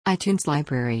iTunes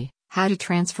Library: How to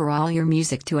transfer all your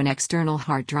music to an external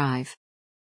hard drive.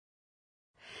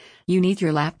 You need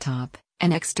your laptop,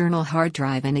 an external hard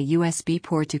drive and a USB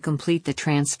port to complete the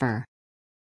transfer.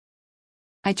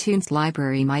 iTunes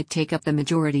Library might take up the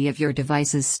majority of your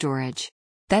device's storage.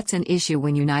 That's an issue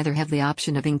when you neither have the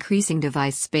option of increasing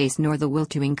device space nor the will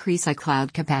to increase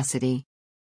iCloud capacity.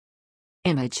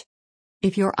 Image.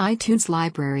 If your iTunes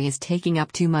library is taking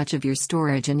up too much of your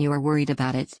storage and you are worried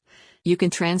about it, you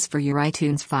can transfer your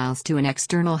iTunes files to an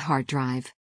external hard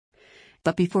drive.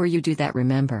 But before you do that,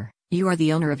 remember, you are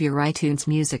the owner of your iTunes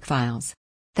music files.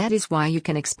 That is why you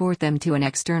can export them to an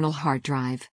external hard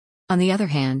drive. On the other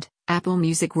hand, Apple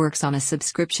Music works on a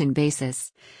subscription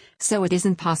basis, so it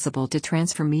isn't possible to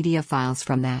transfer media files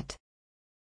from that.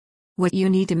 What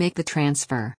you need to make the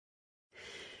transfer.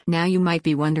 Now you might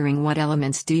be wondering, what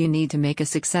elements do you need to make a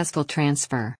successful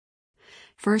transfer?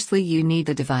 Firstly, you need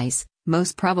the device,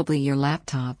 most probably your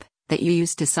laptop, that you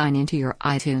use to sign into your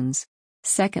iTunes.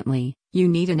 Secondly, you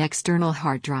need an external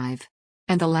hard drive.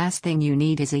 And the last thing you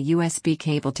need is a USB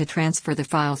cable to transfer the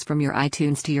files from your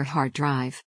iTunes to your hard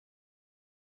drive.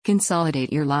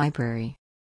 Consolidate your library.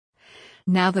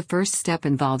 Now the first step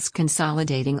involves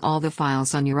consolidating all the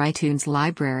files on your iTunes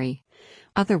library.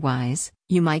 Otherwise,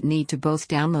 you might need to both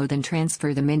download and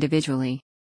transfer them individually.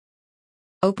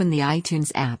 Open the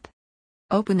iTunes app.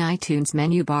 Open iTunes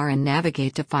menu bar and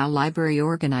navigate to File Library.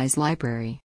 Organize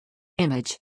Library.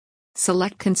 Image.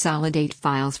 Select Consolidate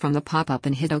Files from the pop-up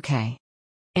and hit OK.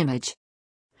 Image.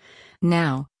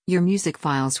 Now, your music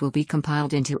files will be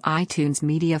compiled into iTunes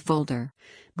Media folder,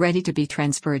 ready to be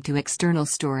transferred to external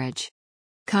storage.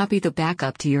 Copy the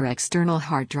backup to your external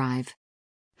hard drive.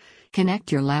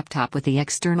 Connect your laptop with the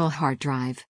external hard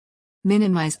drive.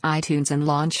 Minimize iTunes and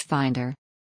launch Finder.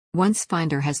 Once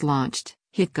Finder has launched,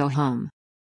 hit Go Home.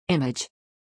 Image.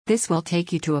 This will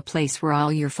take you to a place where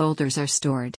all your folders are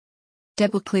stored.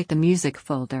 Double-click the Music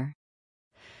folder.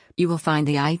 You will find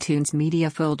the iTunes Media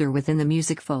folder within the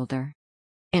Music folder.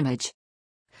 Image.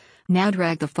 Now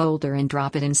drag the folder and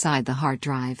drop it inside the hard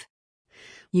drive.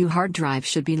 Your hard drive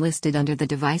should be listed under the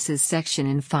Devices section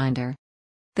in Finder.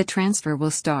 The transfer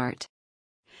will start.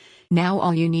 Now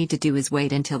all you need to do is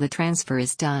wait until the transfer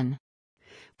is done.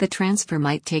 The transfer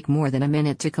might take more than a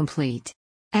minute to complete.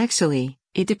 Actually,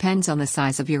 it depends on the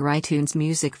size of your iTunes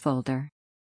Music folder.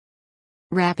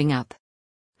 Wrapping up.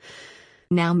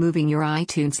 Now moving your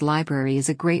iTunes library is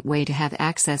a great way to have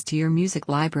access to your music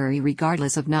library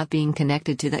regardless of not being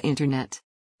connected to the internet.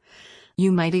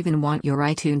 You might even want your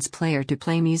iTunes player to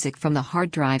play music from the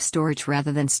hard drive storage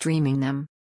rather than streaming them.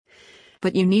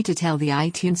 But you need to tell the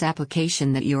iTunes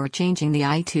application that you are changing the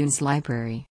iTunes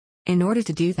library. In order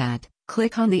to do that,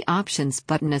 click on the Options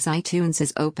button as iTunes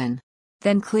is open.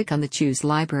 Then click on the Choose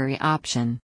Library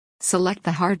option. Select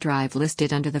the hard drive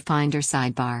listed under the Finder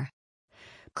sidebar.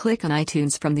 Click on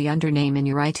iTunes from the undername in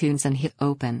your iTunes and hit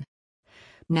Open.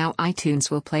 Now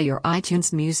iTunes will play your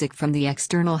iTunes music from the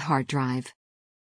external hard drive.